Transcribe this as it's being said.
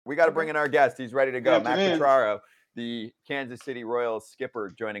We got to bring in our guest. He's ready to go. Matt Afternoon. Quatraro, the Kansas City Royals skipper,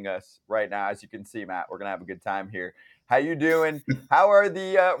 joining us right now. As you can see, Matt, we're going to have a good time here. How you doing? How are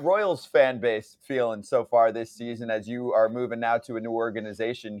the Royals fan base feeling so far this season as you are moving now to a new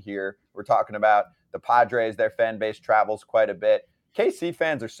organization here? We're talking about the Padres. Their fan base travels quite a bit. KC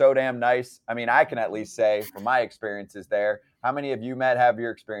fans are so damn nice. I mean, I can at least say from my experiences there. How many of you, Matt, have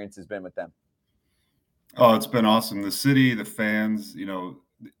your experiences been with them? Oh, it's been awesome. The city, the fans,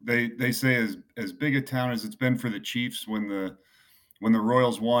 they say as big a town as it's been for the Chiefs when the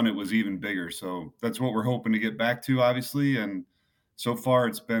Royals won, it was even bigger. So that's what we're hoping to get back to, obviously. And so far,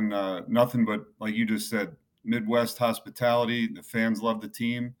 it's been nothing but, like you just said, Midwest hospitality. The fans love the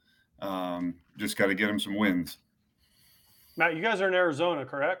team. Just got to get them some wins. Matt, you guys are in Arizona,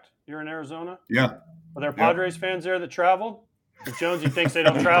 correct? You're in Arizona? Yeah. Are there Padres fans there that traveled? If Jonesy thinks they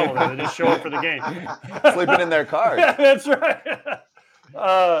don't travel there, they just show up for the game. Sleeping in their cars. Yeah, that's right.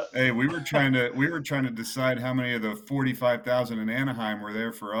 Hey, we were trying to decide how many of the 45,000 in Anaheim were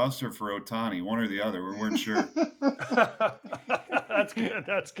there for us or for Ohtani, one or the other. We weren't sure. That's good.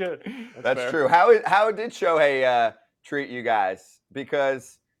 That's good. That's true. How did Shohei treat you guys?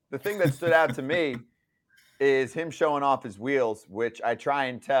 Because the thing that stood out to me is him showing off his wheels, which I try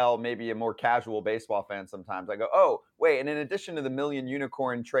and tell maybe a more casual baseball fan sometimes. I go, oh, wait, and in addition to the million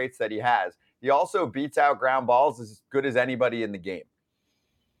unicorn traits that he has, he also beats out ground balls as good as anybody in the game.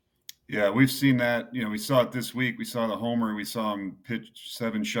 Yeah, we've seen that. We saw it this week. We saw the homer. We saw him pitch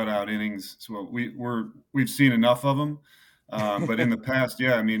 7 shutout innings. So we've seen enough of him. But in the past,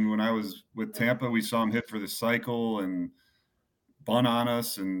 yeah, I mean, when I was with Tampa, we saw him hit for the cycle and bunt on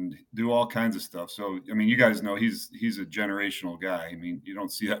us and do all kinds of stuff. So, I mean, you guys know he's a generational guy. I mean, you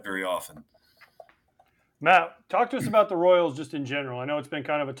don't see that very often. Matt, talk to us about the Royals just in general. I know it's been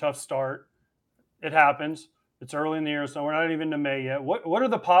kind of a tough start. It happens. It's early in the year, so we're not even to May yet. What are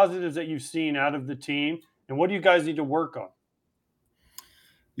the positives that you've seen out of the team, and what do you guys need to work on?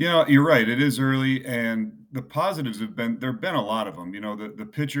 You're right. It is early, and the positives there have been a lot of them. The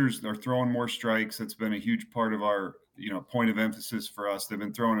pitchers are throwing more strikes. That's been a huge part of our point of emphasis for us. They've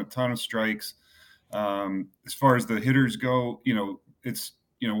been throwing a ton of strikes. As far as the hitters go, it's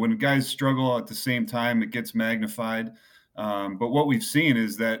when guys struggle at the same time, it gets magnified. But what we've seen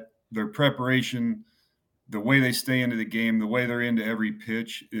is that their preparation, the way they stay into the game, the way they're into every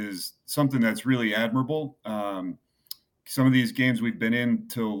pitch is something that's really admirable. Some of these games we've been in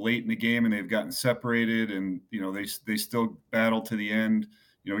till late in the game and they've gotten separated and, they still battle to the end.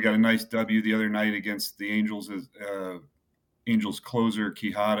 We got a nice W the other night against the Angels, Angels closer,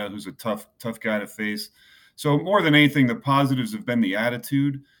 Quijada, who's a tough guy to face. So more than anything, the positives have been the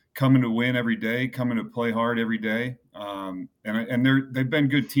attitude, coming to win every day, coming to play hard every day. And they've been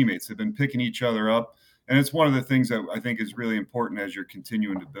good teammates. They've been picking each other up. And it's one of the things that I think is really important as you're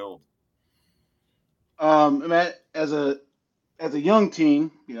continuing to build. Matt, as a young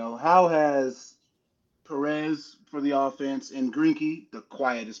team, how has Perez for the offense and Greinke, the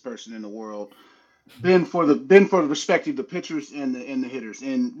quietest person in the world, been for the respective the pitchers and the hitters,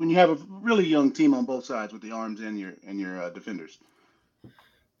 and when you have a really young team on both sides with the arms and your defenders?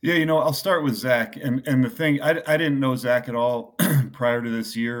 Yeah, I'll start with Zach, and the thing I didn't know Zach at all prior to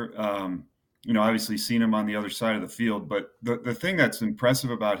this year. Obviously seen him on the other side of the field, but the thing that's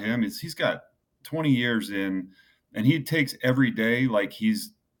impressive about him is he's got 20 years in, and he takes every day like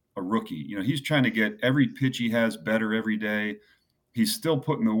he's a rookie. He's trying to get every pitch he has better every day. He's still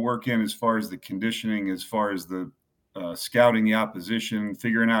putting the work in as far as the conditioning, as far as the scouting the opposition,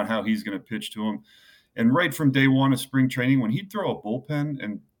 figuring out how he's going to pitch to him. And right from day one of spring training, when he'd throw a bullpen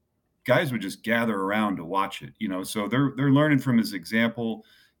and guys would just gather around to watch it, so they're learning from his example.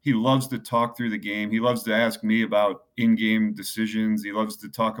 He loves to talk through the game. He loves to ask me about in-game decisions. He loves to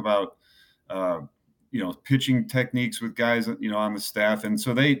talk about, pitching techniques with guys, on the staff. And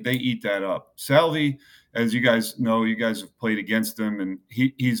so they eat that up. Salvi, as you guys know, you guys have played against him, and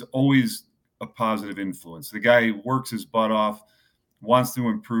he's always a positive influence. The guy works his butt off, wants to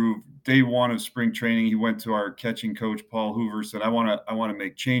improve. Day one of spring training, he went to our catching coach, Paul Hoover, said, I want to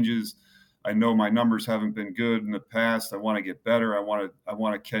make changes. I know my numbers haven't been good in the past. I want to get better. I want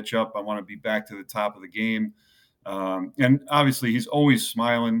to catch up. I want to be back to the top of the game. And obviously he's always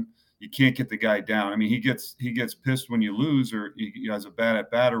smiling. You can't get the guy down. I mean, he gets pissed when you lose or he has a bad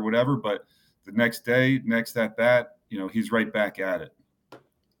at bat or whatever, but the next day, next at bat, he's right back at it.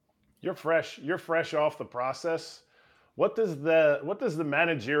 You're fresh off the process. What does the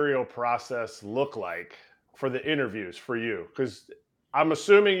managerial process look like for the interviews for you? Because I'm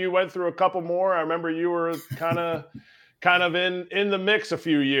assuming you went through a couple more. I remember you were kind of in the mix a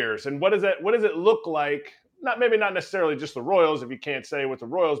few years. And what does it look like maybe not necessarily just the Royals, if you can't say with the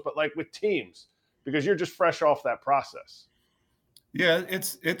Royals, but like with teams, because you're just fresh off that process. Yeah,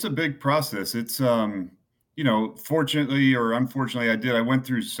 it's a big process. It's fortunately or unfortunately, I went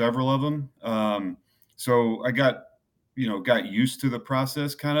through several of them. So I got used to the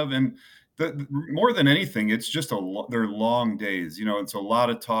process kind of, and more than anything, it's just they're long days. It's a lot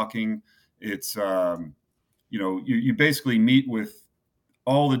of talking. It's you basically meet with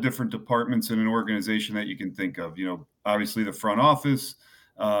all the different departments in an organization that you can think of. Obviously the front office,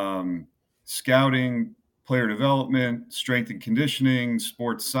 scouting, player development, strength and conditioning,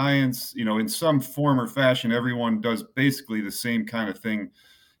 sports science. In some form or fashion, everyone does basically the same kind of thing.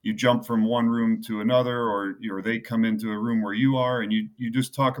 You jump from one room to another, or they come into a room where you are, and you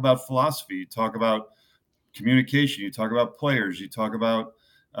just talk about philosophy, you talk about communication, you talk about players, you talk about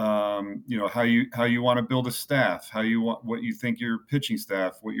how you want to build a staff, what you think your pitching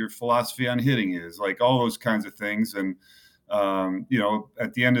staff, what your philosophy on hitting is, like all those kinds of things. And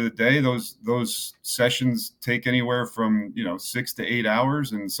at the end of the day, those sessions take anywhere from 6 to 8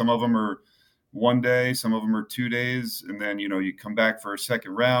 hours, and some of them are one day, some of them are 2 days, and then you come back for a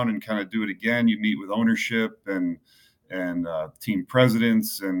second round and kind of do it again. You meet with ownership and team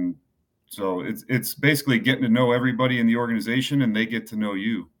presidents, and so it's basically getting to know everybody in the organization, and they get to know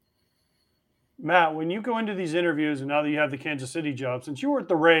you. Matt, when you go into these interviews, and now that you have the Kansas City job, since you were at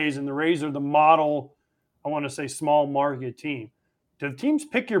the Rays, and the Rays are the model, I want to say, small market team, do the teams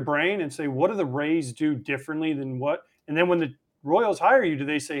pick your brain and say, what do the Rays do differently than what? And then when the Royals hire you, do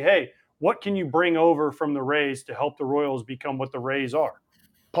they say, hey, what can you bring over from the Rays to help the Royals become what the Rays are?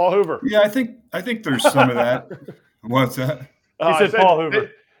 Paul Hoover. Yeah, I think there's some of that. What's that? He said Paul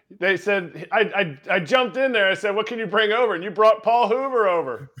Hoover. They said, I jumped in there. I said, what can you bring over? And you brought Paul Hoover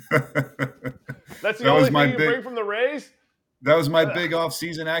over. That's the only thing you bring from the Rays? That was my big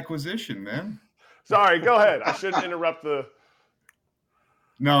off-season acquisition, man. Sorry, go ahead. I shouldn't interrupt the...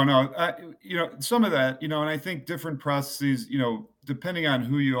 No. Some of that, and I think different processes, depending on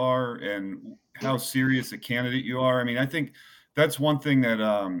who you are and how serious a candidate you are. I mean, I think that's one thing that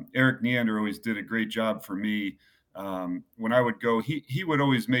Eric Neander always did a great job for me. When I would go, he would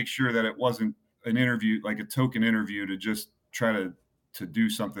always make sure that it wasn't an interview, like a token interview, to just try to do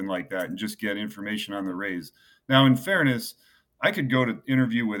something like that and just get information on the Rays. Now, in fairness, I could go to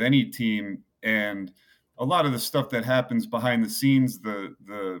interview with any team, and a lot of the stuff that happens behind the scenes, the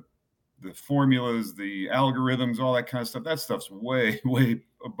formulas, the algorithms, all that kind of stuff, that stuff's way, way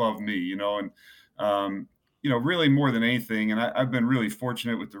above me, and really more than anything. And I've been really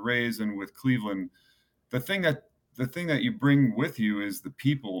fortunate with the Rays and with Cleveland. The thing that you bring with you is the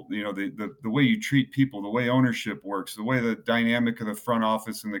people, the way you treat people, the way ownership works, the way the dynamic of the front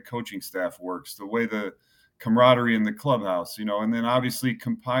office and the coaching staff works, the way the camaraderie in the clubhouse, and then obviously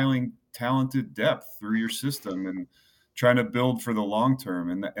compiling talented depth through your system and trying to build for the long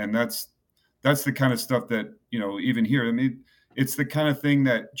term. And that's the kind of stuff that, even here, I mean, it's the kind of thing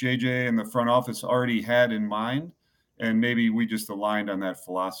that JJ and the front office already had in mind. And maybe we just aligned on that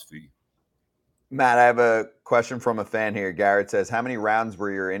philosophy. Matt, I have a question from a fan here. Garrett says, how many rounds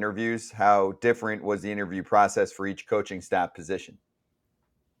were your interviews? How different was the interview process for each coaching staff position?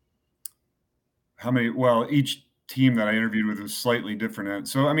 Well, each team that I interviewed with was slightly different.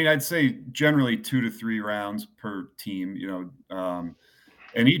 So, I mean, I'd say generally 2 to 3 rounds per team, and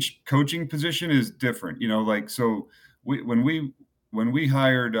each coaching position is different, so when we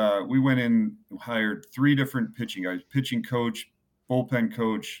hired, we went in, hired 3 different pitching guys: pitching coach, bullpen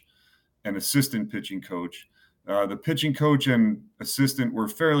coach, and assistant pitching coach. The pitching coach and assistant were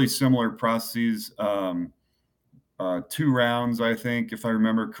fairly similar processes. 2 rounds, I think, if I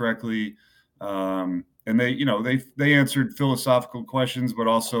remember correctly. And they answered philosophical questions, but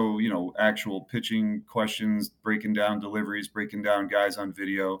also, actual pitching questions, breaking down deliveries, breaking down guys on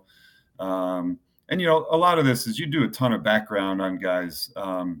video. And, a lot of this is you do a ton of background on guys,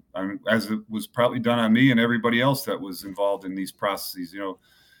 as it was probably done on me and everybody else that was involved in these processes.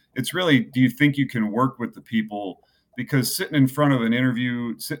 It's really, do you think you can work with the people? Because sitting in front of an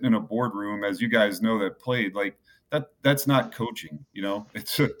interview, sitting in a boardroom, as you guys know that played, like that's not coaching.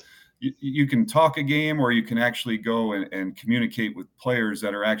 It's you can talk a game, or you can actually go and communicate with players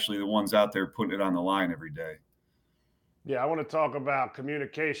that are actually the ones out there putting it on the line every day. Yeah, I want to talk about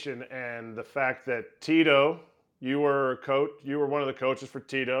communication and the fact that Tito, you were one of the coaches for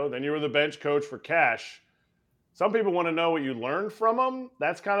Tito, then you were the bench coach for Cash. Some people want to know what you learned from them.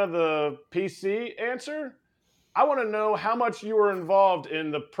 That's kind of the PC answer. I want to know how much you were involved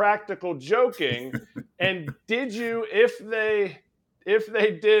in the practical joking, and did you, if they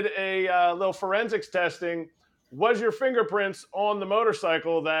did a little forensics testing, was your fingerprints on the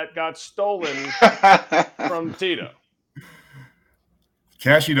motorcycle that got stolen from Tito?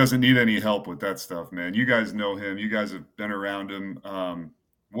 Cashy doesn't need any help with that stuff, man. You guys know him. You guys have been around him.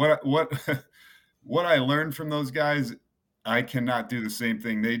 What what I learned from those guys, I cannot do the same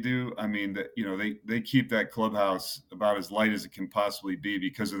thing they do. I mean, they keep that clubhouse about as light as it can possibly be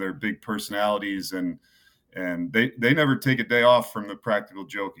because of their big personalities, and they never take a day off from the practical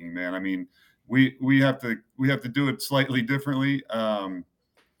joking, man. I mean, we have to do it slightly differently,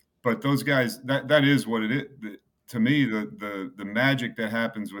 but those guys, that is what it is. To me, the magic that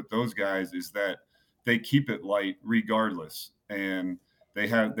happens with those guys is that they keep it light regardless, and they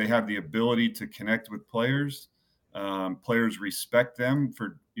have the ability to connect with players. Players respect them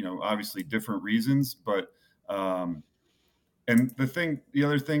for obviously different reasons, but and the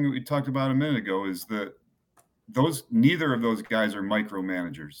other thing we talked about a minute ago is that neither of those guys are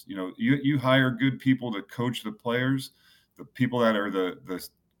micromanagers. You hire good people to coach the players. The people that are the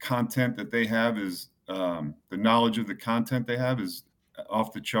content that they have is the knowledge of the content they have is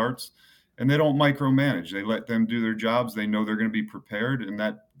off the charts, and they don't micromanage. They let them do their jobs. They know they're going to be prepared, and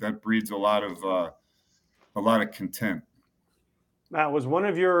that breeds a lot of content. Matt, was one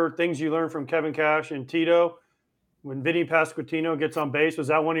of your things you learned from Kevin Cash and Tito when Vinny Pasquantino gets on base? Was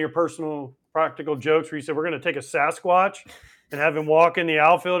that one of your personal practical jokes where you said we're going to take a Sasquatch and have him walk in the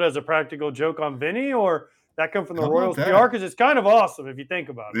outfield as a practical joke on Vinny, or that come from the Royals PR? Because it's kind of awesome if you think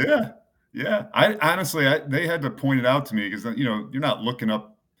about it. Yeah. I honestly, they had to point it out to me because you're not looking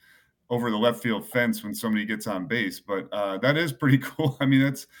up over the left field fence when somebody gets on base, but that is pretty cool. I mean,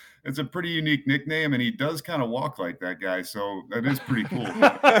 it's a pretty unique nickname, and he does kind of walk like that guy, so that is pretty cool.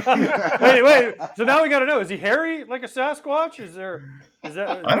 Wait. So now we got to know: is he hairy like a Sasquatch? Is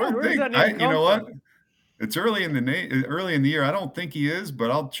that? I don't think. You know what? From? It's early in the year. I don't think he is,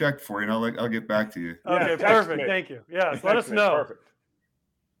 but I'll check for you, and I'll get back to you. Okay, perfect. Thank you. Yes, let us know. Perfect.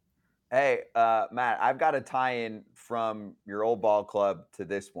 Hey, Matt, I've got a tie-in from your old ball club to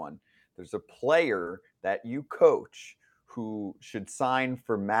this one. There's a player that you coach who should sign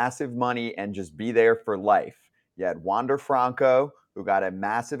for massive money and just be there for life. You had Wander Franco, who got a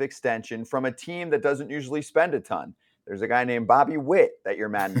massive extension from a team that doesn't usually spend a ton. There's a guy named Bobby Witt that you're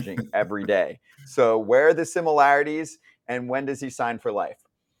managing every day. So where are the similarities, and when does he sign for life?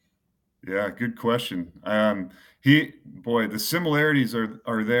 Yeah, good question. The similarities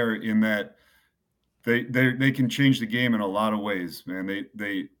are there in that they can change the game in a lot of ways, man.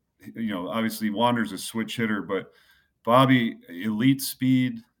 They obviously Wander's a switch hitter, but Bobby, elite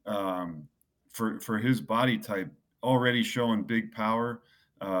speed, for his body type, already showing big power,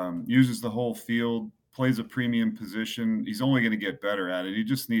 uses the whole field, plays a premium position. He's only going to get better at it. He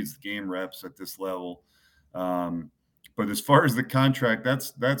just needs game reps at this level. But as far as the contract,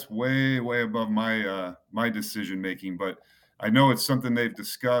 that's way above my decision making. But I know it's something they've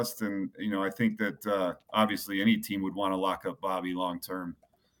discussed, and I think that obviously any team would want to lock up Bobby long term.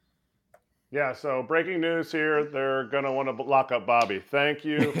 Yeah, so breaking news here, they're going to want to lock up Bobby. Thank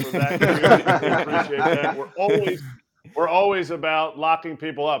you for that. We appreciate that. We're always about locking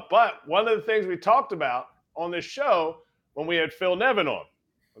people up. But one of the things we talked about on this show when we had Phil Nevin on,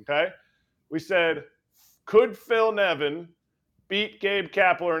 okay, we said, could Phil Nevin beat Gabe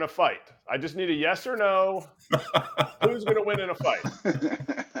Kapler in a fight? I just need a yes or no. Who's going to win in a fight?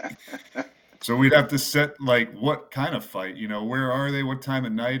 So we'd have to set what kind of fight, where are they? What time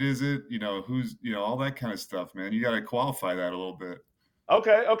of night is it? Who's, all that kind of stuff, man. You got to qualify that a little bit.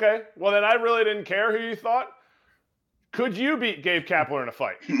 Okay. Well, then I really didn't care who you thought. Could you beat Gabe Kapler in a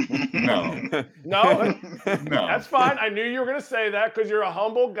fight? No. No? That's fine. I knew you were going to say that because you're a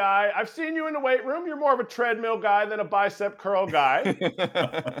humble guy. I've seen you in the weight room. You're more of a treadmill guy than a bicep curl guy.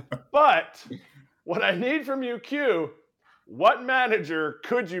 But what I need from you, Q, what manager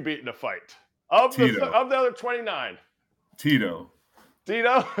could you beat in a fight? Of the other 29. Tito.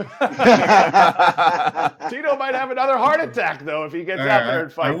 Tito might have another heart attack though if he gets out there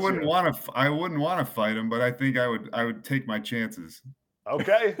and fights. I wouldn't want to fight him, but I think I would take my chances.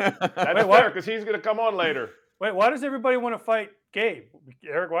 Okay, that's fair because he's going to come on later. Wait, why does everybody want to fight Gabe?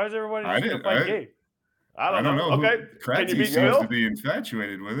 Eric, why does everybody want to fight Gabe? I don't know. Okay, can you beat seems to be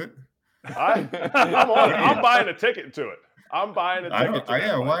infatuated with it. I'm on it. I'm buying a ticket to it. I'm buying a ticket to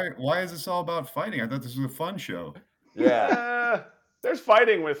it. Why is this all about fighting? I thought this was a fun show. Yeah. There's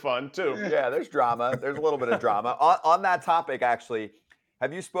fighting with fun, too. Yeah, there's drama. There's a little bit of drama. On that topic, actually,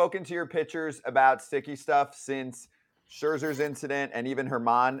 have you spoken to your pitchers about sticky stuff since Scherzer's incident and even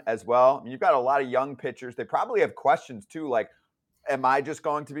Herman as well? I mean, you've got a lot of young pitchers. They probably have questions, too, like, am I just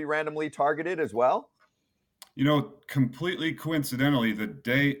going to be randomly targeted as well? Completely coincidentally,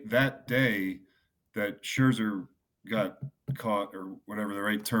 that day, that Scherzer got caught, or whatever the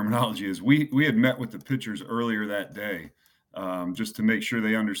right terminology is. We had met with the pitchers earlier that day, just to make sure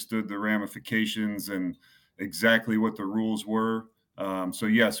they understood the ramifications and exactly what the rules were. So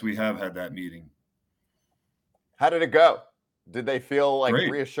yes, we have had that meeting. How did it go? Did they feel like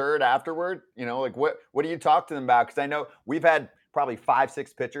Great. reassured afterward? Like what do you talk to them about? Because I know we've had probably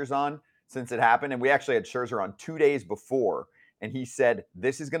 5-6 pitchers on since it happened, and we actually had Scherzer on 2 days before, and he said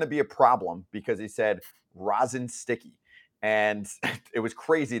this is going to be a problem because he said rosin sticky. And it was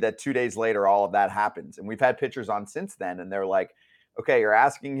crazy that 2 days later all of that happens. And we've had pitchers on since then, and they're like, okay, you're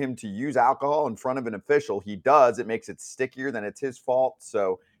asking him to use alcohol in front of an official. He does. It makes it stickier, then it's his fault.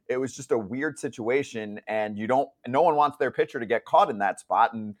 So it was just a weird situation, and no one wants their pitcher to get caught in that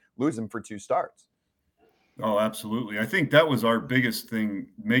spot and lose him for 2 starts. Oh, absolutely. I think that was our biggest thing,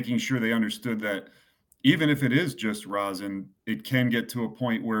 making sure they understood that even if it is just rosin, it can get to a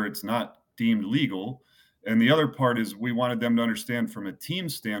point where it's not deemed legal. And the other part is we wanted them to understand from a team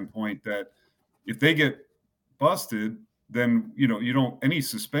standpoint that if they get busted, then you don't any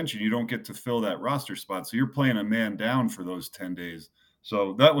suspension, you don't get to fill that roster spot. So you're playing a man down for those 10 days.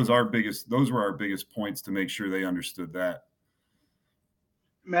 So those were our biggest points to make sure they understood that.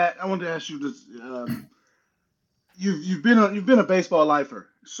 Matt, I wanted to ask you this. You've been a baseball lifer,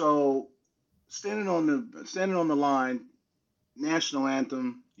 so standing on the line, national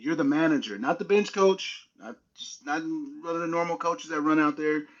anthem. You're the manager, not the bench coach, not one of the normal coaches that run out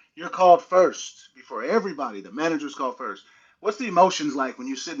there. You're called first before everybody. The manager's called first. What's the emotions like when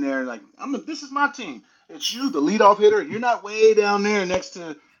you're sitting there like, this is my team. It's you, the leadoff hitter. You're not way down there next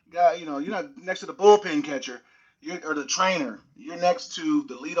to guy. You're not next to the bullpen catcher. Or the trainer. You're next to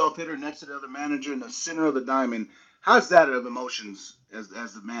the leadoff hitter, next to the other manager in the center of the diamond. How's that of emotions as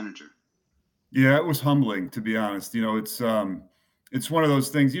the manager? Yeah, it was humbling, to be honest. It's one of those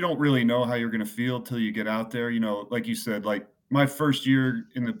things you don't really know how you're going to feel till you get out there. Like you said, like my first year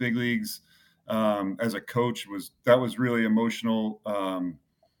in the big leagues as a coach was really emotional.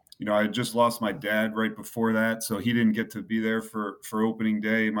 I had just lost my dad right before that, so he didn't get to be there for opening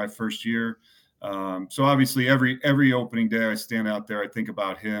day my first year. So obviously every opening day I stand out there, I think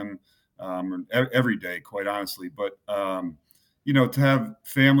about him every day, quite honestly. But to have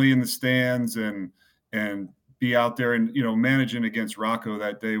family in the stands and be out there and managing against Rocco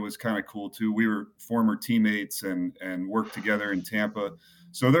that day was kind of cool too. We were former teammates and worked together in Tampa,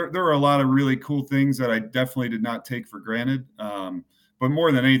 so there were a lot of really cool things that I definitely did not take for granted. But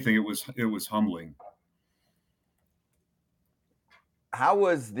more than anything, it was humbling. How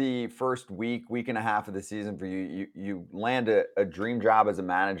was the first week and a half of the season for you? You land a dream job as a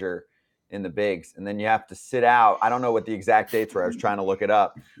manager in the bigs, and then you have to sit out. I don't know what the exact dates were. I was trying to look it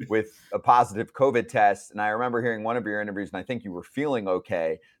up, with a positive COVID test. And I remember hearing one of your interviews, and I think you were feeling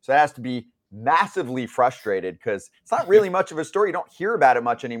okay. So it has to be massively frustrated because it's not really much of a story. You don't hear about it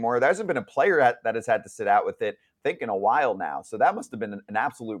much anymore. There hasn't been a player that has had to sit out with it, I think, in a while now. So that must have been an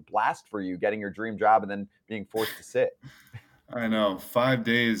absolute blast for you, getting your dream job and then being forced to sit. I know, 5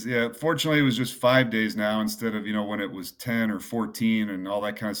 days. Yeah, fortunately, it was just 5 days now instead of when it was 10 or 14 and all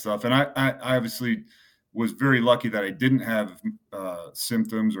that kind of stuff. And I obviously was very lucky that I didn't have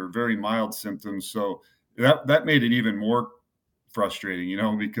symptoms or very mild symptoms. So that made it even more frustrating,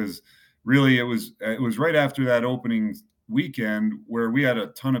 because really it was right after that opening weekend where we had a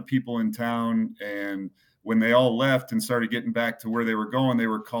ton of people in town, and when they all left and started getting back to where they were going, they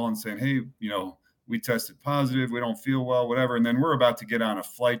were calling saying, hey, we tested positive, we don't feel well, whatever. And then we're about to get on a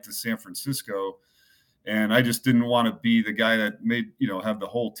flight to San Francisco. And I just didn't want to be the guy that made, have the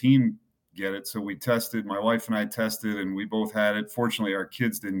whole team get it. So we tested, my wife and I tested, and we both had it. Fortunately, our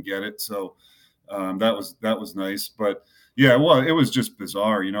kids didn't get it. So that was nice. But yeah, well, it was just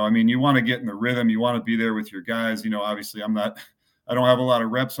bizarre. You want to get in the rhythm. You want to be there with your guys. Obviously I don't have a lot of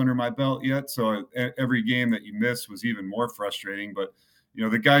reps under my belt yet. So every game that you miss was even more frustrating. But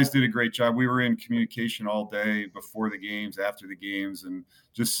the guys did a great job. We were in communication all day, before the games, after the games, and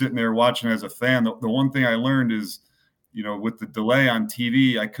just sitting there watching as a fan. The one thing I learned is, with the delay on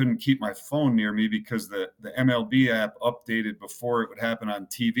TV, I couldn't keep my phone near me because the MLB app updated before it would happen on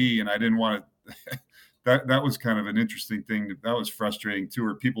TV. And I didn't want to, that was kind of an interesting thing. That was frustrating too,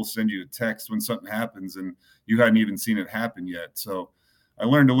 where people send you a text when something happens and you hadn't even seen it happen yet. So I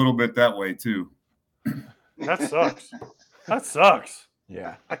learned a little bit that way too. That sucks. That sucks.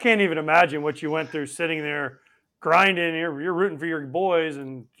 Yeah. I can't even imagine what you went through sitting there grinding. You're rooting for your boys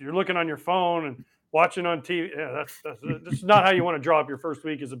and you're looking on your phone and watching on TV. Yeah, that's not how you want to draw up your first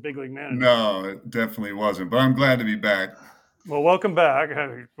week as a big league manager. No, it definitely wasn't. But I'm glad to be back. Well, welcome back.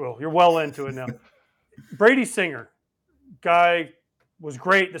 Well, you're well into it now. Brady Singer, guy was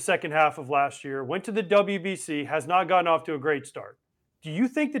great the second half of last year, went to the WBC, has not gotten off to a great start. Do you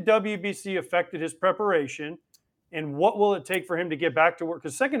think the WBC affected his preparation, and what will it take for him to get back to work?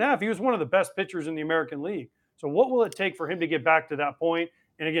 Because second half, he was one of the best pitchers in the American League. So what will it take for him to get back to that point?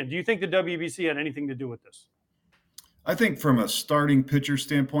 And again, do you think the WBC had anything to do with this? I think from a starting pitcher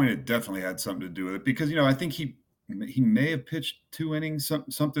standpoint, it definitely had something to do with it because, I think he may have pitched 2 innings,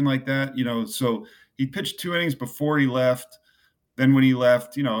 something like that, so he pitched 2 innings before he left. Then when he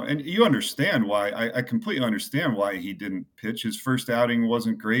left, and you understand why. I completely understand why he didn't pitch. His first outing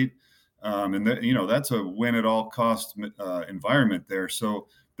wasn't great. And that's a win at all cost environment there. So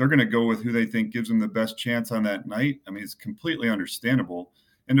they're going to go with who they think gives them the best chance on that night. I mean, it's completely understandable.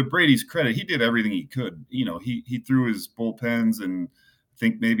 And to Brady's credit, he did everything he could. He threw his bullpens and I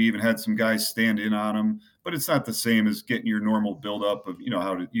think maybe even had some guys stand in on him. But it's not the same as getting your normal buildup of,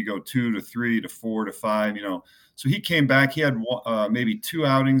 you go 2 to 3 to 4 to 5, So he came back. He had maybe 2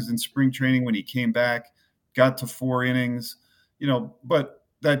 outings in spring training when he came back, got to 4 innings, but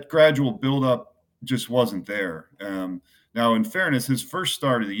that gradual buildup just wasn't there. Now, in fairness, his first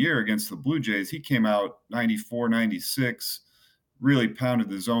start of the year against the Blue Jays, he came out 94, 96, really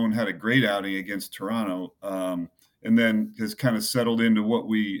pounded the zone, had a great outing against Toronto, and then has kind of settled into what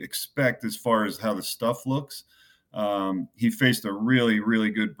we expect as far as how the stuff looks. He faced a really,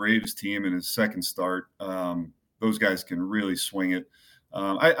 really good Braves team in his second start. Those guys can really swing it.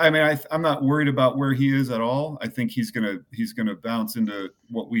 I'm not worried about where he is at all. I think he's gonna bounce into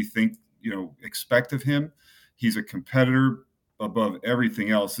what we think, expect of him. He's a competitor above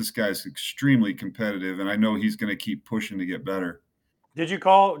everything else. This guy's extremely competitive, and I know he's going to keep pushing to get better. Did you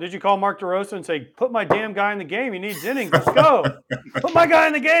call Mark DeRosa and say, "Put my damn guy in the game. He needs innings. Let's go. Put my guy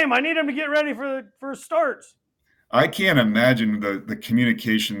in the game. I need him to get ready for starts." I can't imagine the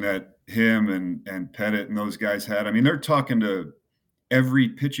communication that him and Pettit and those guys had. I mean, they're talking to every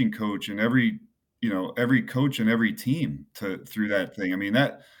pitching coach and every coach and every team through that thing. I mean,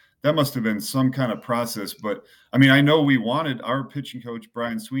 that must have been some kind of process. But I mean, I know we wanted our pitching coach,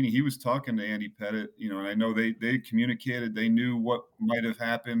 Brian Sweeney. He was talking to Andy Pettit, and I know they communicated. They knew what might have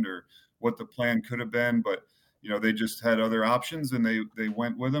happened or what the plan could have been, but they just had other options and they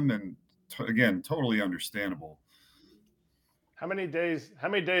went with them. And again, totally understandable. How many days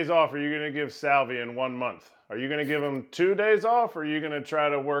off are you going to give Salvi in 1 month? Are you going to give him 2 days off, or are you going to try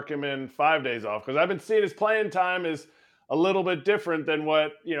to work him in 5 days off? Because I've been seeing his playing time is a little bit different than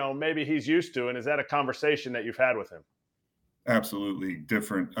what, maybe he's used to. And is that a conversation that you've had with him? Absolutely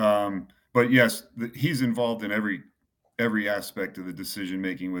different. But yes, he's involved in every aspect of the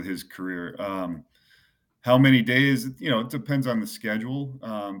decision-making with his career. How many days, it depends on the schedule.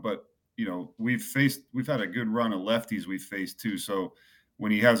 But we've had a good run of lefties we've faced too. So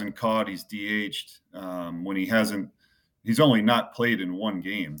when he hasn't caught, he's DH'd. When he's only not played in 1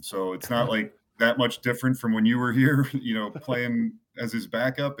 game. So it's not like that much different from when you were here, playing as his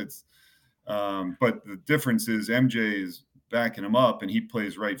backup. But the difference is MJ is backing him up and he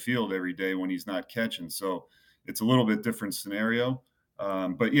plays right field every day when he's not catching. So it's a little bit different scenario.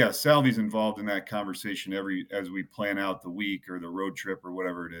 But yeah, Salvi's involved in that conversation as we plan out the week or the road trip or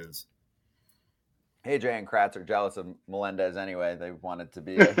whatever it is. AJ and Kratz are jealous of Melendez anyway. They wanted to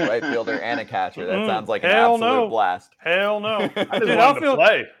be a right fielder and a catcher. That sounds like an absolute blast. Hell no. I just wanted to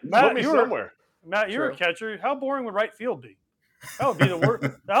play. Put me somewhere. Matt, you're a catcher. How boring would right field be? That would be the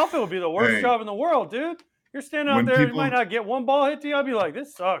worst. The outfield would be the worst job in the world, dude. You're standing out there, you might not get 1 ball hit to you. I'd be like,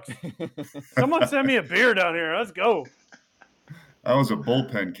 this sucks. Someone send me a beer down here. Let's go. I was a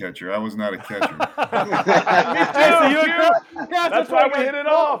bullpen catcher. I was not a catcher. Me too. That's why we hit it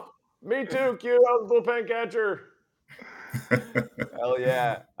off. Me too, Q. I was a bullpen catcher. Hell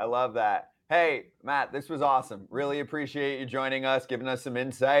yeah. I love that. Hey, Matt, this was awesome. Really appreciate you joining us, giving us some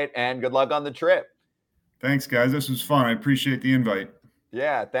insight, and good luck on the trip. Thanks, guys. This was fun. I appreciate the invite.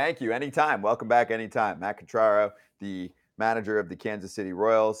 Yeah, thank you. Anytime. Welcome back anytime. Matt Quatraro, the manager of the Kansas City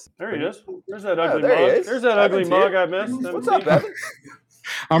Royals. There he is. There's that ugly mug. There's that ugly mug I missed. What's up, Evan?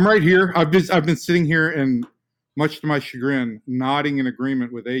 I'm right here. I've been sitting here and, much to my chagrin, nodding in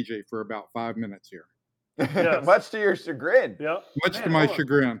agreement with AJ for about 5 minutes here. Yes. Much to your chagrin. Yep. Much to my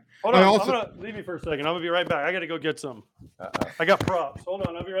chagrin. Hold on. I'm going to leave you for a second. I'm going to be right back. I got to go get some. I got props. Hold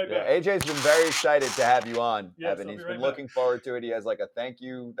on. I'll be right back. AJ's been very excited to have you on, yes, Evan. He's been looking forward to it. He has like a thank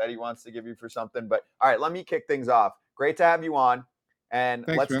you that he wants to give you for something. But all right, let me kick things off. Great to have you on. And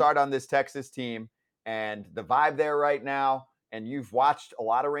let's start on this Texas team and the vibe there right now. And you've watched a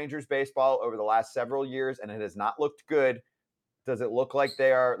lot of Rangers baseball over the last several years, and it has not looked good. Does it look like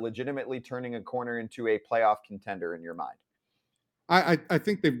they are legitimately turning a corner into a playoff contender in your mind? I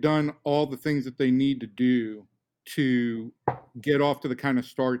think they've done all the things that they need to do to get off to the kind of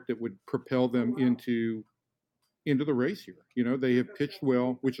start that would propel them into the race here. You know, they have pitched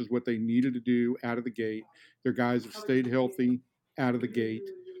well, which is what they needed to do out of the gate. Their guys have stayed healthy out of the gate.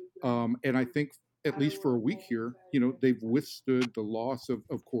 And I think at least for a week here, you know, they've withstood the loss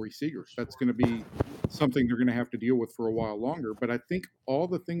of Corey Seager. That's going to be something they're going to have to deal with for a while longer. But I think all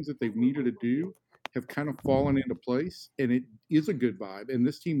the things that they've needed to do have kind of fallen into place, and it is a good vibe. And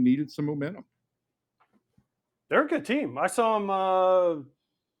this team needed some momentum. They're a good team. I saw them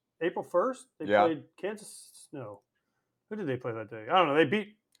April 1st. They played Kansas. No. Who did they play that day? I don't know. They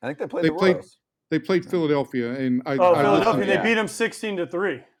beat. I think they played the Royals. They played Philadelphia, and Philadelphia. They beat them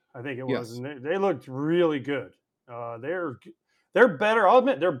 16-3. I think it was, yes. And they looked really good. They're better. I'll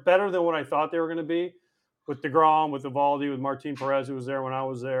admit they're better than what I thought they were going to be with DeGrom, with Evaldi, with Martin Perez, who was there when I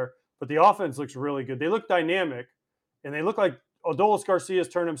was there. But the offense looks really good. They look dynamic, and they look like Adolis Garcia's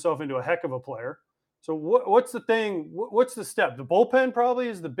turned himself into a heck of a player. So what's the thing? What's the step? The bullpen probably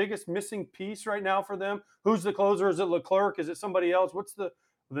is the biggest missing piece right now for them. Who's the closer? Is it Leclerc? Is it somebody else? What's the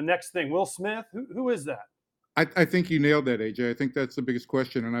next thing? Will Smith? Who is that? I think you nailed that, AJ. I think that's the biggest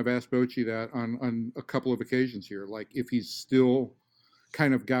question, and I've asked Bochy that on a couple of occasions here. Like if he's still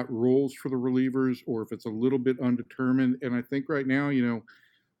kind of got roles for the relievers, or if it's a little bit undetermined. And I think right now, you know,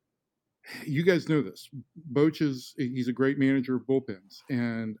 you guys know this. He's a great manager of bullpens,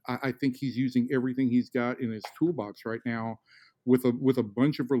 and I think he's using everything he's got in his toolbox right now with a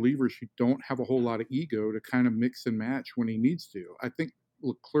bunch of relievers who don't have a whole lot of ego to kind of mix and match when he needs to. I think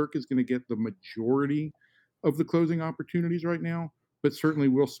Leclerc is going to get the majority of the closing opportunities right now, but certainly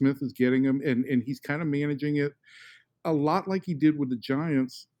Will Smith is getting them, and he's kind of managing it a lot like he did with the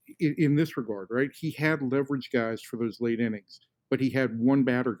Giants in this regard, right? He had leverage guys for those late innings, but he had one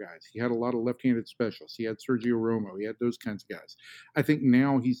batter guys. He had a lot of left-handed specialists. He had Sergio Romo. He had those kinds of guys. I think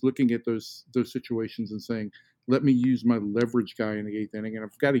now he's looking at those situations and saying, let me use my leverage guy in the eighth inning, and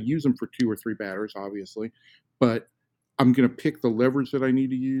I've got to use him for 2 or 3 batters, obviously, but I'm going to pick the leverage that I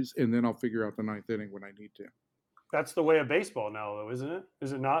need to use, and then I'll figure out the ninth inning when I need to. That's the way of baseball now, though, isn't it?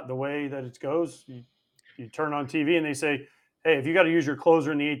 Is it not the way that it goes? You turn on TV and they say, hey, if you got to use your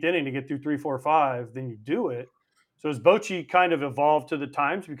closer in the eighth inning to get through 3, 4, 5, then you do it. So has Bochy kind of evolved to the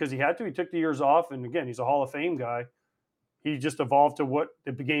times because he had to? He took the years off, and again, he's a Hall of Fame guy. He just evolved to what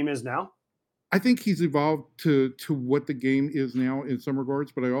the game is now? I think he's evolved to what the game is now in some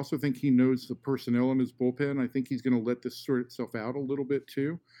regards, but I also think he knows the personnel in his bullpen. I think he's going to let this sort itself out a little bit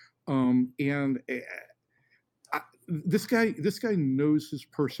too. This guy knows his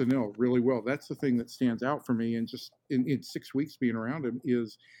personnel really well. That's the thing that stands out for me. And just in 6 weeks being around him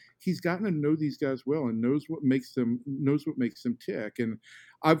is he's gotten to know these guys well and knows what makes them tick. And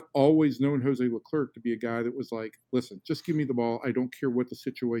I've always known Jose Leclerc to be a guy that was like, listen, just give me the ball. I don't care what the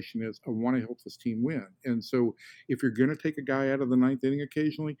situation is. I want to help this team win. And so if you're going to take a guy out of the ninth inning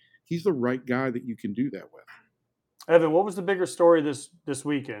occasionally, he's the right guy that you can do that with. Evan, what was the bigger story this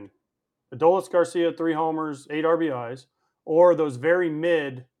weekend? Adolis Garcia, 3 homers, 8 RBIs, or those very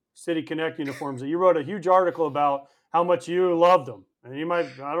mid City Connect uniforms that you wrote a huge article about how much you loved them. And you might,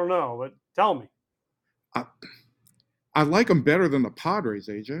 I don't know, but tell me. I like them better than the Padres,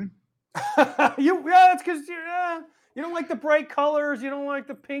 AJ. That's because you don't like the bright colors. You don't like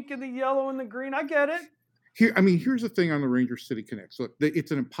the pink and the yellow and the green. I get it. Here's the thing on the Rangers City Connects. Look,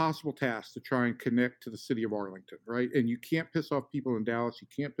 it's an impossible task to try and connect to the city of Arlington, right? And you can't piss off people in Dallas. You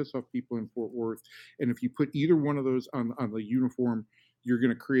can't piss off people in Fort Worth. And if you put either one of those on the uniform, you're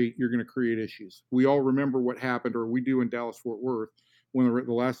going to create issues. We all remember what happened, or we do in Dallas Fort Worth, when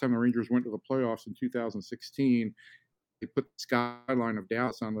the last time the Rangers went to the playoffs in 2016. They put the skyline of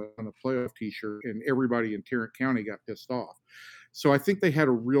Dallas on the playoff T-shirt, and everybody in Tarrant County got pissed off. So I think they had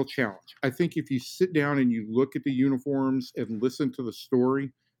a real challenge. I think if you sit down and you look at the uniforms and listen to the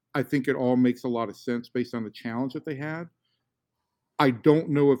story, I think it all makes a lot of sense based on the challenge that they had. I don't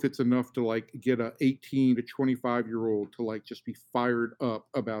know if it's enough to like get a 18 to 25-year-old to like just be fired up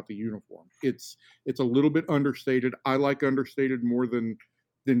about the uniform. It's a little bit understated. I like understated more than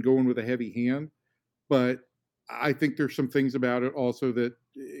going with a heavy hand, but I think there's some things about it also that,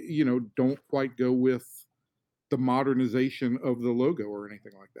 you know, don't quite go with the modernization of the logo or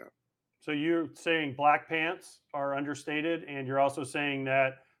anything like that. So you're saying black pants are understated, and you're also saying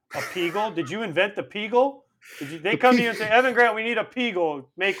that a Peagle, did you invent the Peagle? They come to you and say, Evan Grant, we need a Peagle,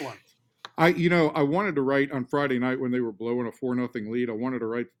 make one. I wanted to write on Friday night when they were blowing a 4-0 lead. I wanted to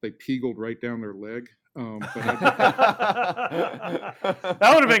write that they Peagled right down their leg. But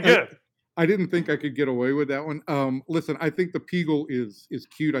that would have been good. I didn't think I could get away with that one. Listen, I think the Peagle is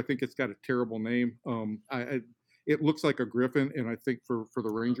cute. I think it's got a terrible name. it looks like a griffin. And I think for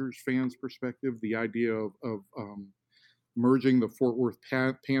the Rangers fans' perspective, the idea of merging the Fort Worth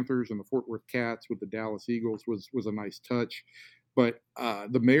Panthers and the Fort Worth Cats with the Dallas Eagles was a nice touch. But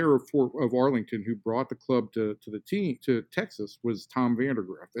the mayor of Arlington, who brought the club to Texas, was Tom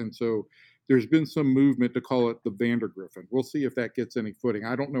Vandergriff, and so there's been some movement to call it the Vandergriffin. We'll see if that gets any footing.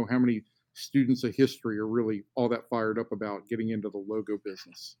 I don't know how many students of history are really all that fired up about getting into the logo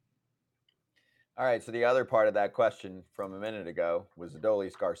business. All right, so the other part of that question from a minute ago was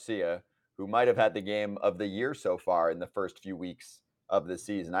Adolis Garcia, who might have had the game of the year so far in the first few weeks of the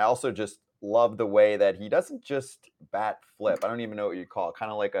season. I also just love the way that he doesn't just bat flip. I don't even know what you call it.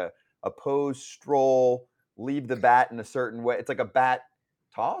 Kind of like a pose stroll, leave the bat in a certain way. It's like a bat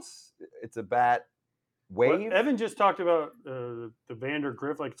toss. It's a bat wave. Well, Evan just talked about the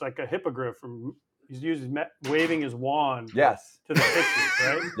Vandergriff, like it's like a hippogriff he's using waving his wand. Yes. To the pitches,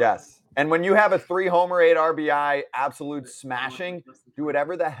 right? Yes. And when you have a 3-homer, 8 RBI, absolute smashing, do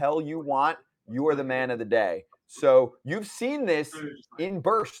whatever the hell you want, you are the man of the day. So you've seen this in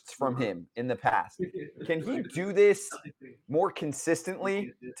bursts from him in the past. Can he do this more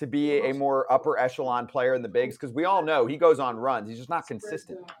consistently to be a more upper echelon player in the bigs? Because we all know he goes on runs. He's just not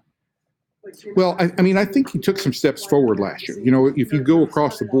consistent. Well, I mean, I think he took some steps forward last year. If you go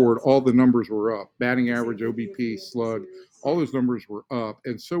across the board, all the numbers were up. Batting average, OBP, slug, all those numbers were up.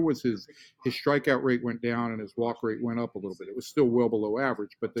 And so was his strikeout rate went down and his walk rate went up a little bit. It was still well below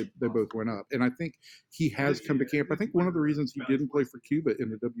average, but they both went up. And I think he has come to camp. I think one of the reasons he didn't play for Cuba in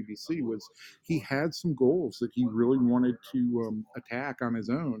the WBC was he had some goals that he really wanted to attack on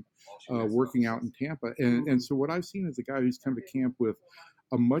his own, working out in Tampa. And so what I've seen is a guy who's come to camp with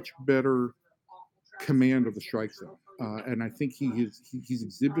a much better command of the strike zone. And I think he's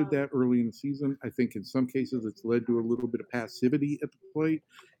exhibited that early in the season. I think in some cases it's led to a little bit of passivity at the plate.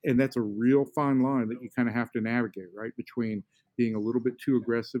 And that's a real fine line that you kind of have to navigate, right? Between being a little bit too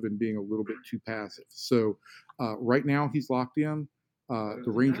aggressive and being a little bit too passive. So right now he's locked in. The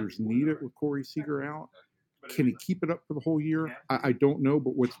Rangers need it with Corey Seager out. Can he keep it up for the whole year? I don't know.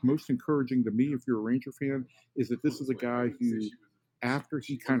 But what's most encouraging to me, if you're a Ranger fan, is that this is a guy who, after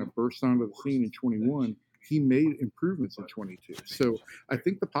he kind of burst onto the scene in 21, he made improvements in 22. So I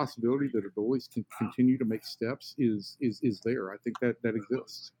think the possibility that Adolis can continue to make steps is there. I think that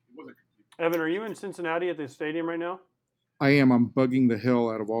exists. Evan, are you in Cincinnati at the stadium right now? I am. I'm bugging the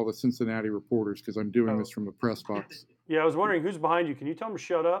hell out of all the Cincinnati reporters because I'm doing this from the press box. Yeah, I was wondering who's behind you. Can you tell them to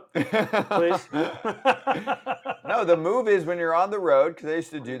shut up, please? No, the move is when you're on the road, because I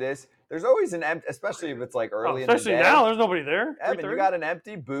used to do this, there's always an empty, especially if it's like early in the day. Especially now, there's nobody there. Evan, you got an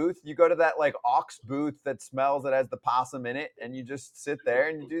empty booth. You go to that like aux booth that smells, that has the possum in it, and you just sit there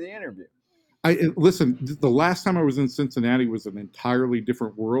and you do the interview. Listen, the last time I was in Cincinnati was an entirely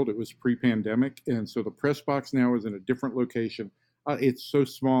different world. It was pre-pandemic, and so the press box now is in a different location. It's so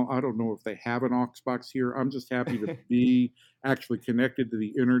small. I don't know if they have an aux box here. I'm just happy to be actually connected to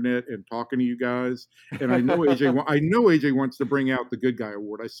the internet and talking to you guys. And I know AJ wants to bring out the Good Guy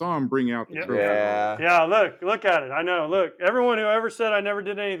Award. I saw him bring out the trophy. Yeah. Look at it. I know. Look, everyone who ever said I never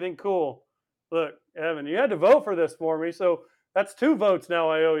did anything cool. Look, Evan, you had to vote for this for me, so that's 2 votes now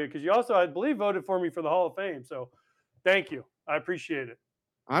I owe you, because you also, I believe, voted for me for the Hall of Fame. So, thank you. I appreciate it.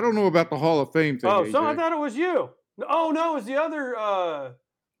 I don't know about the Hall of Fame thing. Oh, AJ. so I thought it was you. Oh no, it was the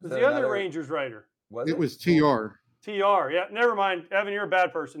other. Rangers writer. It was TR. TR. Yeah, never mind. Evan, you're a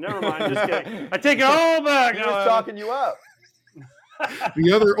bad person. Never mind. Just kidding. I take it all back. He was talking you up.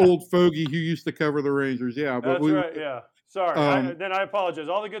 The other old fogey who used to cover the Rangers. Yeah, but that's right. Yeah. Sorry. I apologize.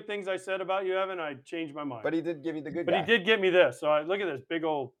 All the good things I said about you, Evan, I changed my mind. But he did give you the good. But he did get me this. So look at this big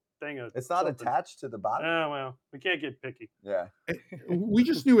old thing. It's not attached to the bottom. Oh well, we can't get picky. Yeah. We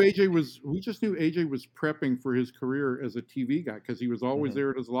just knew AJ was prepping for his career as a TV guy because he was always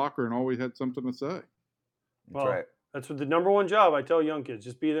there at his locker and always had something to say. That's right. That's what the number one job I tell young kids: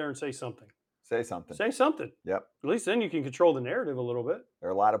 just be there and say something. Say something. Say something. Yep. At least then you can control the narrative a little bit. There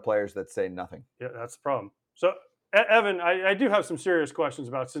are a lot of players that say nothing. Yeah, that's the problem. So, Evan, I do have some serious questions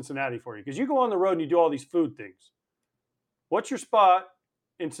about Cincinnati for you, because you go on the road and you do all these food things. What's your spot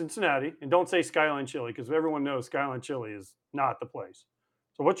in Cincinnati? And don't say Skyline Chili, because everyone knows Skyline Chili is not the place.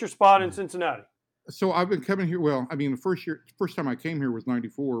 So what's your spot in Cincinnati? So I've been coming here. Well, I mean, the first time I came here was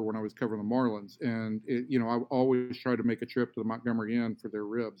 '94 when I was covering the Marlins, and I always tried to make a trip to the Montgomery Inn for their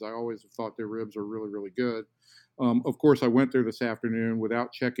ribs. I always thought their ribs are really, really good. Of course, I went there this afternoon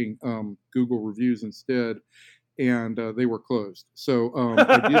without checking Google reviews instead, and they were closed. So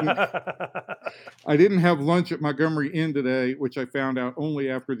I didn't have lunch at Montgomery Inn today, which I found out only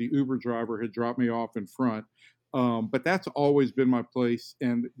after the Uber driver had dropped me off in front. But that's always been my place,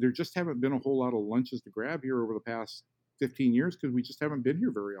 and there just haven't been a whole lot of lunches to grab here over the past 15 years because we just haven't been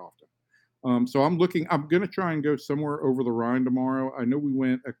here very often. So I'm going to try and go somewhere over the Rhine tomorrow. I know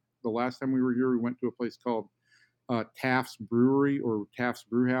the last time we were here, we went to a place called Taft's Brewery or Taft's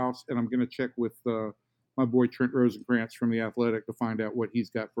Brew House, and I'm going to check with my boy Trent Rosenkrantz from The Athletic to find out what he's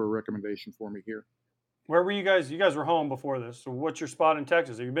got for a recommendation for me here. Where were you guys? You guys were home before this. So what's your spot in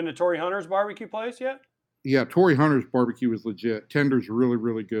Texas? Have you been to Torrey Hunter's barbecue place yet? Yeah, Torrey Hunter's barbecue is legit. Tender's really,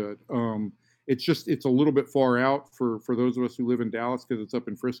 really good. It's a little bit far out for those of us who live in Dallas because it's up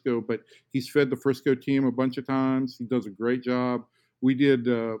in Frisco, but he's fed the Frisco team a bunch of times. He does a great job. We did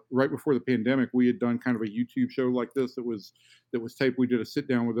right before the pandemic, we had done kind of a YouTube show like this that was taped. We did a sit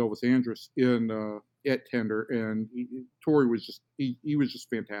down with Elvis Andrus at Tender, and Torrey was just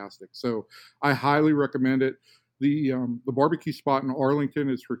fantastic. So I highly recommend it. The barbecue spot in Arlington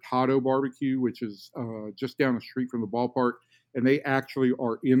is Hurtado Barbecue, which is just down the street from the ballpark, and they actually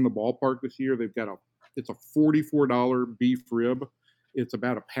are in the ballpark this year. It's a $44 beef rib. It's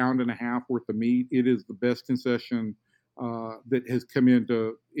about a pound and a half worth of meat. It is the best concession that has come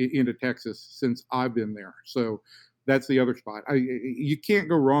into Texas since I've been there. So that's the other spot. You can't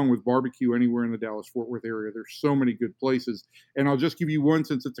go wrong with barbecue anywhere in the Dallas-Fort Worth area. There's so many good places, and I'll just give you one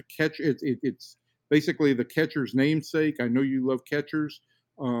since it's a catch. It's basically the catcher's namesake. I know you love catchers.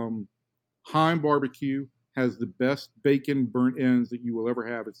 Heim Barbecue has the best bacon burnt ends that you will ever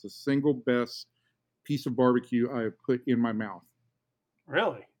have. It's the single best piece of barbecue I have put in my mouth.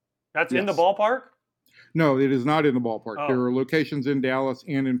 Really? That's in the ballpark? No, it is not in the ballpark. Oh. There are locations in Dallas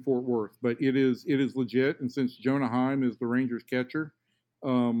and in Fort Worth, but it is legit. And since Jonah Heim is the Rangers catcher,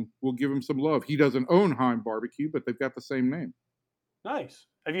 we'll give him some love. He doesn't own Heim Barbecue, but they've got the same name. Nice.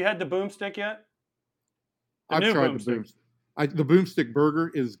 Have you had the boomstick yet? I've tried the boomstick. The boomstick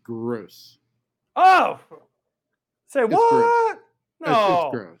burger is gross. Oh, say It's what? Gross. No,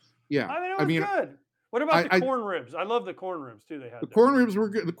 it's gross. Yeah, I mean, it was good. What about the corn ribs? I love the corn ribs too. They had the corn ribs were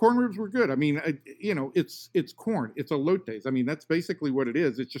good. The corn ribs were good. I mean, it's corn. It's elotes. I mean, that's basically what it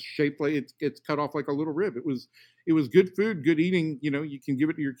is. It's just shaped like it's cut off like a little rib. It was good food, good eating. You know, you can give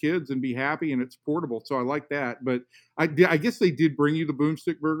it to your kids and be happy, and it's portable. So I like that. But I guess they did bring you the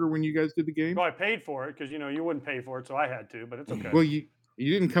boomstick burger when you guys did the game. No, I paid for it because you wouldn't pay for it, so I had to. But it's okay. Well, you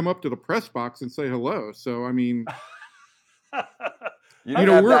didn't come up to the press box and say hello. So I mean. You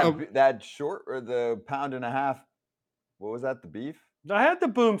didn't have that short or the pound and a half. What was that? The beef? I had the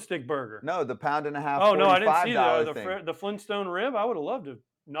boomstick burger. No, the pound and a half. Oh no, I didn't see the Flintstone rib. I would have loved to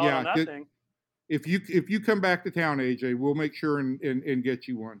gnaw on that thing. If you come back to town, AJ, we'll make sure and get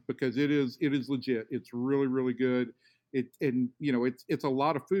you one because it is legit. It's really, really good. It's a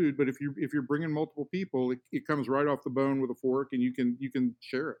lot of food, but if you're bringing multiple people, it comes right off the bone with a fork, and you can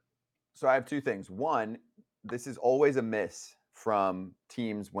share it. So I have two things. One, this is always a miss from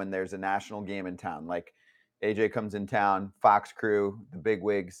teams when there's a national game in town. Like AJ comes in town, Fox Crew, the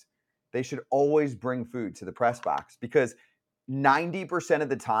bigwigs, they should always bring food to the press box because 90% of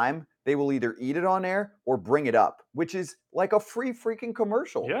the time they will either eat it on air or bring it up, which is like a free freaking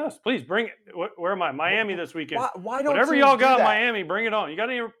commercial. Yes, please bring it. Where am I? Miami this weekend. Why don't whatever y'all got in Miami, bring it on. You got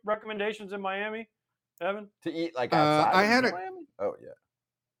any recommendations in Miami, Evan? To eat like outside of Miami? Oh yeah.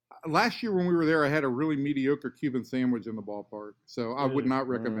 Last year when we were there, I had a really mediocre Cuban sandwich in the ballpark, so I would not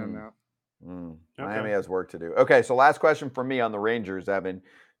recommend that. Okay. Miami has work to do. Okay, so last question for me on the Rangers, Evan.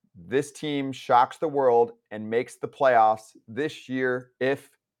 This team shocks the world and makes the playoffs this year if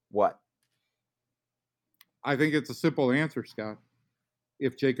what? I think it's a simple answer, Scott.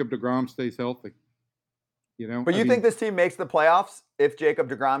 If Jacob deGrom stays healthy. But you think this team makes the playoffs if Jacob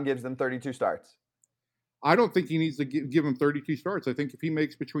deGrom gives them 32 starts? I don't think he needs to give him 32 starts. I think if he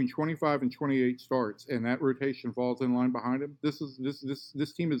makes between 25 and 28 starts and that rotation falls in line behind him, this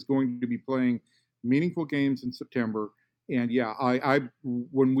team is going to be playing meaningful games in September. And yeah, I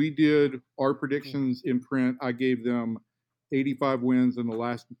when we did our predictions in print, I gave them 85 wins in the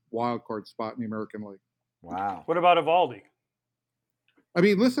last wild card spot in the American League. Wow. What about Eovaldi? I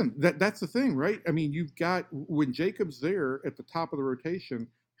mean, listen, that's the thing, right? I mean, you've got when Jacob's there at the top of the rotation.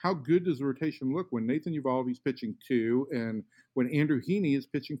 How good does the rotation look when Nathan Eovaldi's pitching 2 and when Andrew Heaney is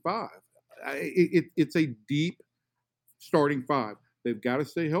pitching 5? It's a deep starting 5. They've got to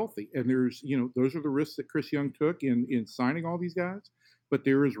stay healthy. And there's, those are the risks that Chris Young took in signing all these guys. But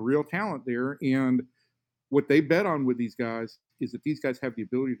there is real talent there. And what they bet on with these guys is that these guys have the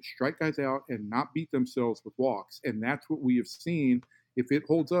ability to strike guys out and not beat themselves with walks. And that's what we have seen. If it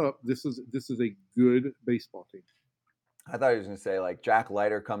holds up, this is a good baseball team. I thought he was going to say like Jack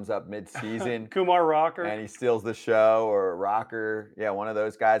Leiter comes up mid-season. Kumar Rocker. And he steals the show, or Rocker. Yeah, one of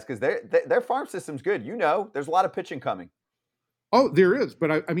those guys. Because their farm system's good. There's a lot of pitching coming. Oh, there is.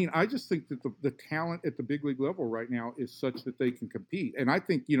 But I just think that the talent at the big league level right now is such that they can compete. And I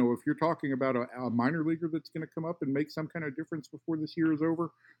think, if you're talking about a minor leaguer that's going to come up and make some kind of difference before this year is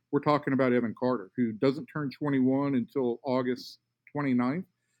over, we're talking about Evan Carter, who doesn't turn 21 until August 29th.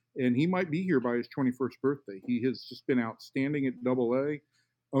 And he might be here by his 21st birthday. He has just been outstanding at AA,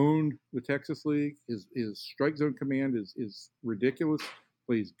 owned the Texas League. His strike zone command is ridiculous,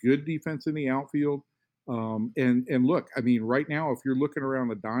 plays good defense in the outfield. And look, right now, if you're looking around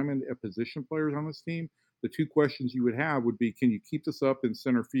the diamond at position players on this team, the two questions you would have would be, can you keep this up in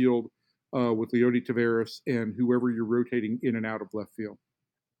center field with Leody Taveras and whoever you're rotating in and out of left field?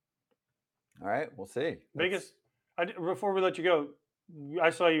 All right, we'll see. Before we let you go,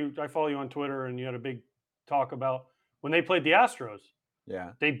 I follow you on Twitter, and you had a big talk about when they played the Astros.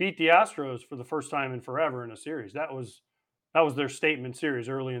 Yeah. They beat the Astros for the first time in forever in a series. That was their statement series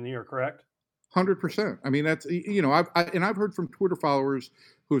early in the year, correct? 100%. That's, I've heard from Twitter followers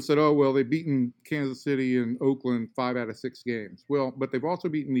who have said, oh, well, they've beaten Kansas City and Oakland 5 out of 6 games. Well, but they've also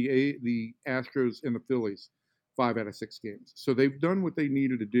beaten the Astros and the Phillies 5 out of 6 games. So they've done what they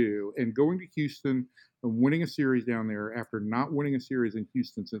needed to do. And going to Houston and winning a series down there after not winning a series in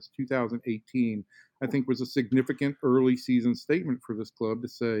Houston since 2018, I think was a significant early season statement for this club to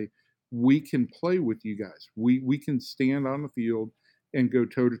say, we can play with you guys. We can stand on the field and go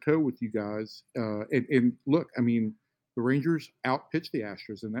toe-to-toe with you guys. And look, the Rangers outpitched the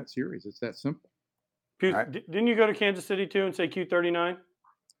Astros in that series. It's that simple. Right. Didn't you go to Kansas City, too, and say Q39?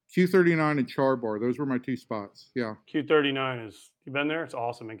 Q39 and Char Bar. Those were my 2 spots. Yeah. Q39 you been there? It's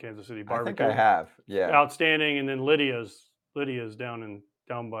awesome in Kansas City. Barbecue. I think I have. Yeah. Outstanding. And then Lydia's down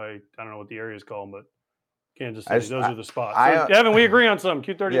by, I don't know what the area is called, but Kansas City. Those are the spots. Evan, we agree on some.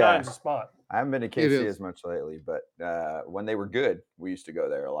 Q39 is a spot. I haven't been to KC as much lately, but when they were good, we used to go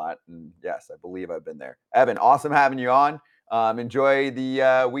there a lot. And yes, I believe I've been there. Evan, awesome having you on. Enjoy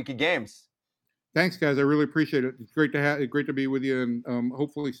the week of games. Thanks, guys. I really appreciate it. It's great to be with you, and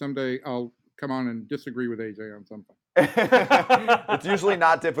hopefully someday I'll come on and disagree with AJ on something. It's usually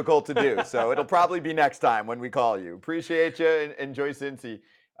not difficult to do, so it'll probably be next time when we call you. Appreciate you, and enjoy Cincy.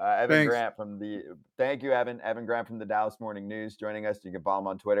 Evan Grant thank you, Evan. Evan Grant from the Dallas Morning News joining us. You can follow him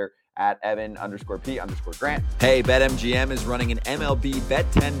on Twitter at Evan_P_Grant. Hey, BetMGM is running an MLB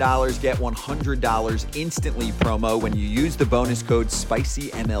Bet $10, get $100 instantly promo when you use the bonus code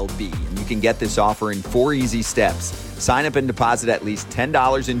SPICYMLB. And you can get this offer in 4 easy steps. Sign up and deposit at least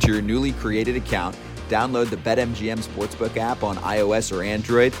 $10 into your newly created account. Download the BetMGM Sportsbook app on iOS or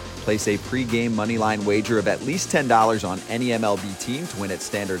Android. Place a pregame moneyline wager of at least $10 on any MLB team to win at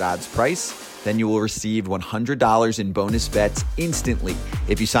standard odds price. Then you will receive $100 in bonus bets instantly.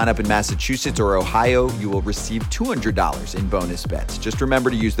 If you sign up in Massachusetts or Ohio, you will receive $200 in bonus bets. Just remember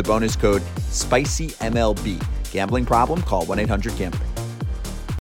to use the bonus code SPICYMLB. Gambling problem? Call 1-800-GAMBLER.